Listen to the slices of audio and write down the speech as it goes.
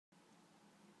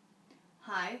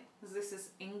Hi, this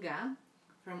is Inga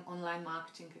from Online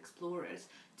Marketing Explorers.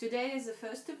 Today is the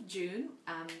 1st of June,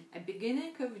 a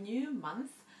beginning of new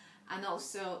month and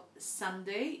also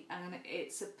Sunday, and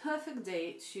it's a perfect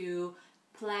day to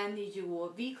plan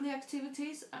your weekly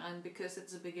activities and because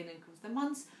it's the beginning of the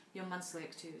month, your monthly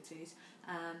activities.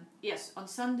 Yes, on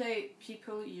Sunday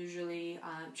people usually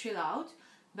chill out,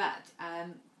 but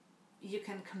you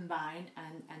can combine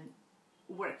and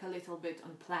work a little bit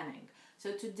on planning.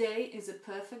 So today is a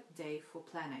perfect day for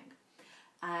planning.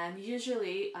 And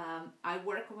usually I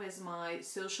work with my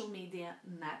social media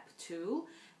map tool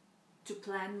to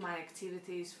plan my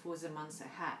activities for the months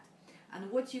ahead. And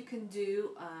what you can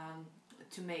do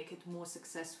to make it more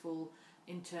successful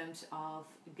in terms of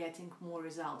getting more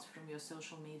results from your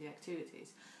social media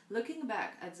activities. Looking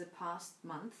back at the past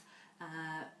month,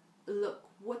 look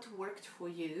what worked for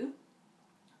you,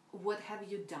 what have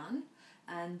you done,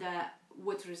 and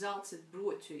what results it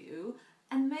brought to you.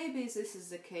 And maybe this is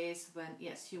the case when,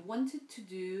 yes, you wanted to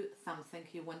do something,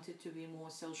 you wanted to be more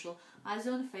social,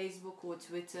 either on Facebook or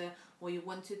Twitter, or you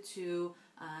wanted to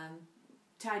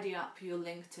tidy up your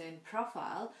LinkedIn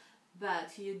profile,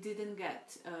 but you didn't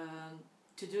get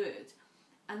to do it.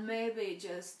 And maybe it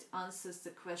just answers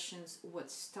the questions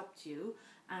what stopped you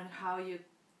and how you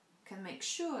can make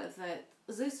sure that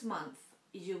this month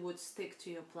you would stick to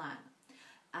your plan.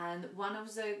 And one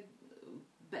of the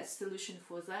best solution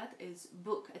for that is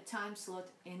book a time slot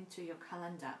into your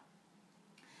calendar.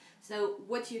 So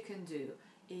what you can do,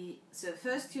 so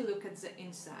first you look at the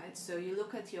insights, so you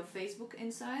look at your Facebook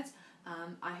insights.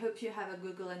 I hope you have a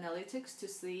Google Analytics to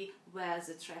see where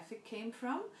the traffic came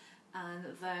from, and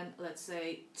then let's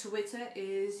say Twitter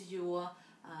is your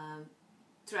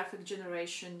traffic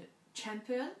generation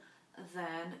champion,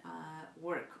 then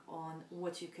work on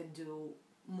what you can do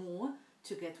more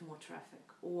to get more traffic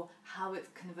or how it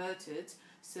converted.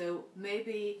 So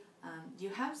maybe you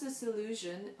have this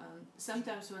illusion.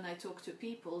 Sometimes when I talk to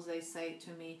people, they say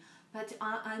to me, but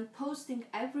I'm posting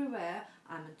everywhere.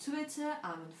 I'm on Twitter,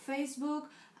 I'm on Facebook,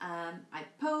 I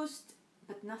post,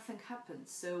 but nothing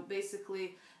happens. So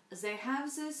basically they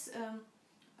have this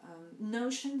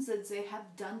notions that they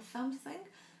have done something,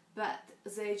 but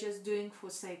they're just doing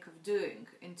for sake of doing,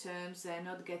 in terms they're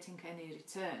not getting any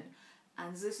return.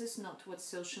 And this is not what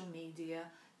social media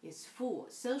is for.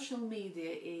 Social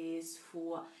media is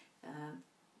for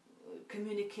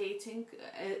communicating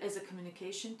as a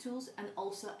communication tool and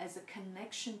also as a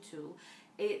connection tool.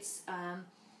 It's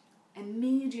a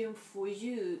medium for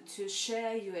you to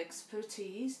share your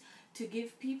expertise, to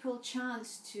give people a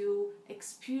chance to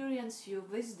experience your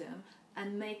wisdom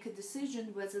and make a decision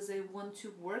whether they want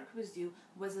to work with you,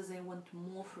 whether they want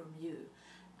more from you.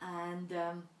 And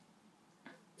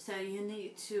so you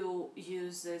need to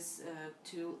use this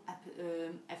tool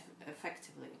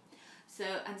effectively. So,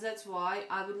 and that's why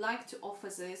I would like to offer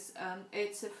this.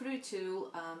 It's a free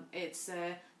tool, it's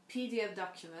a PDF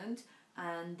document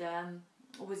and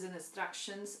with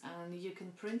instructions, and you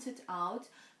can print it out.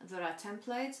 There are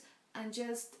templates, and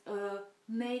just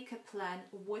make a plan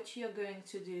what you're going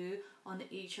to do on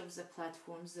each of the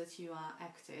platforms that you are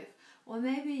active. Or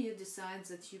maybe you decide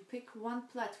that you pick one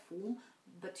platform,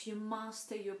 but you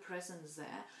master your presence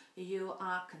there. You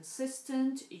are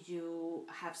consistent, you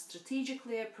have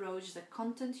strategically approached the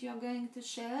content you're going to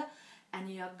share, and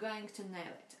you're going to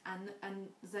nail it. And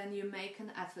then you make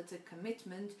an effort, a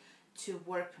commitment to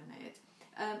work on it.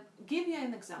 Give you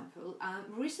an example.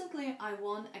 Recently I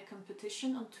won a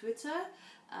competition on Twitter,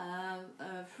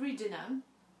 a free dinner,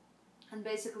 and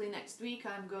basically next week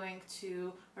I'm going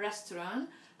to a restaurant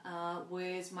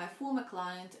with my former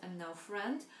client and now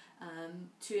friend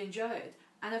to enjoy it.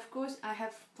 And of course I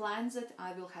have plans that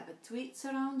I will have a tweet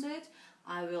around it,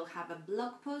 I will have a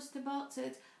blog post about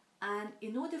it, and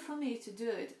in order for me to do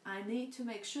it I need to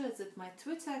make sure that my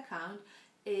Twitter account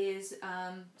is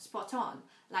spot on.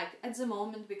 Like at the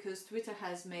moment, because Twitter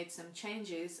has made some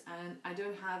changes and I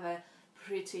don't have a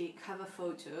pretty cover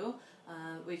photo,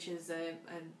 which is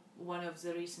one of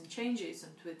the recent changes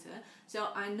on Twitter. So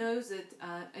I know that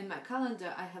in my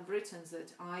calendar I have written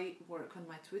that I work on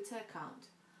my Twitter account.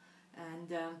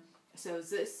 And so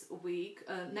this week,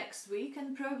 next week,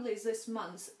 and probably this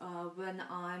month, when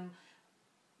I'm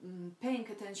paying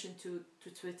attention to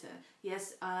Twitter.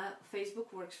 Yes,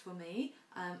 Facebook works for me,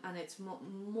 and it's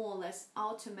more or less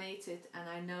automated, and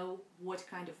I know what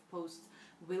kind of posts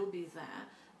will be there.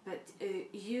 But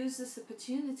use this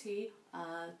opportunity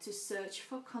to search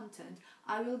for content.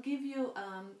 I will give you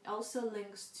also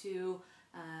links to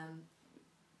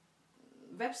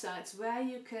websites where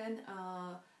you can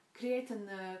create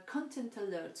content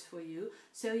alerts for you,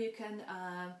 so you can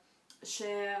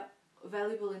share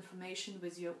valuable information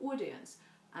with your audience,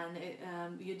 and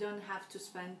you don't have to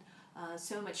spend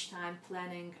so much time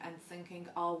planning and thinking,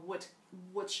 oh,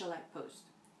 what shall I post?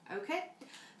 Okay,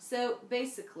 so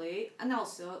basically, and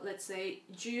also let's say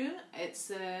June,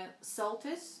 it's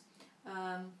solstice,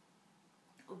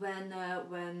 when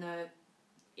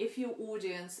if your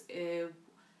audience is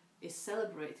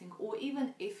celebrating, or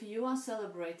even if you are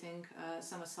celebrating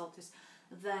summer solstice,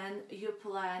 then you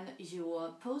plan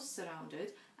your posts around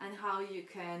it, and how you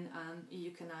can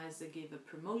either give a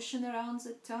promotion around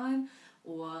that time,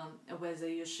 or whether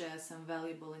you share some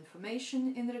valuable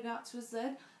information in regards with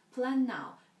that. Plan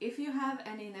now. If you have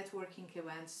any networking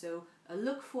events, so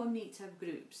look for meetup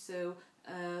groups, so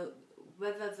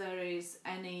whether there is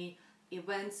any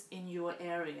events in your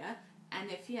area, and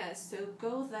if yes, so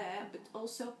go there, but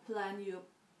also plan your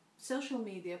social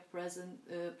media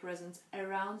presence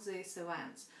around these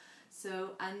events.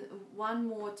 So, and one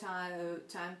more time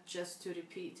just to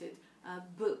repeat it,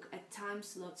 book at time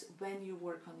slots when you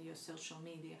work on your social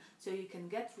media, so you can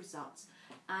get results.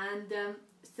 And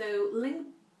so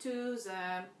link to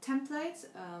the templates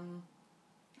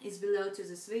is below to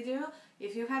this video.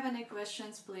 If you have any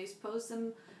questions, please post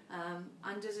them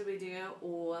under the video,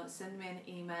 or send me an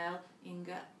email,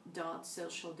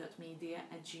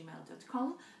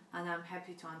 inga.social.media@gmail.com, and I'm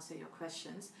happy to answer your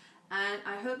questions. And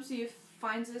I hope you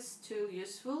find this tool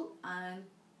useful, and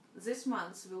this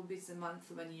month will be the month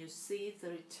when you see the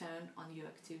return on your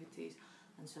activities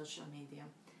on social media.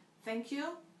 Thank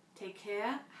you, take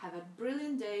care, have a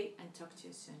brilliant day, and talk to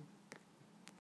you soon.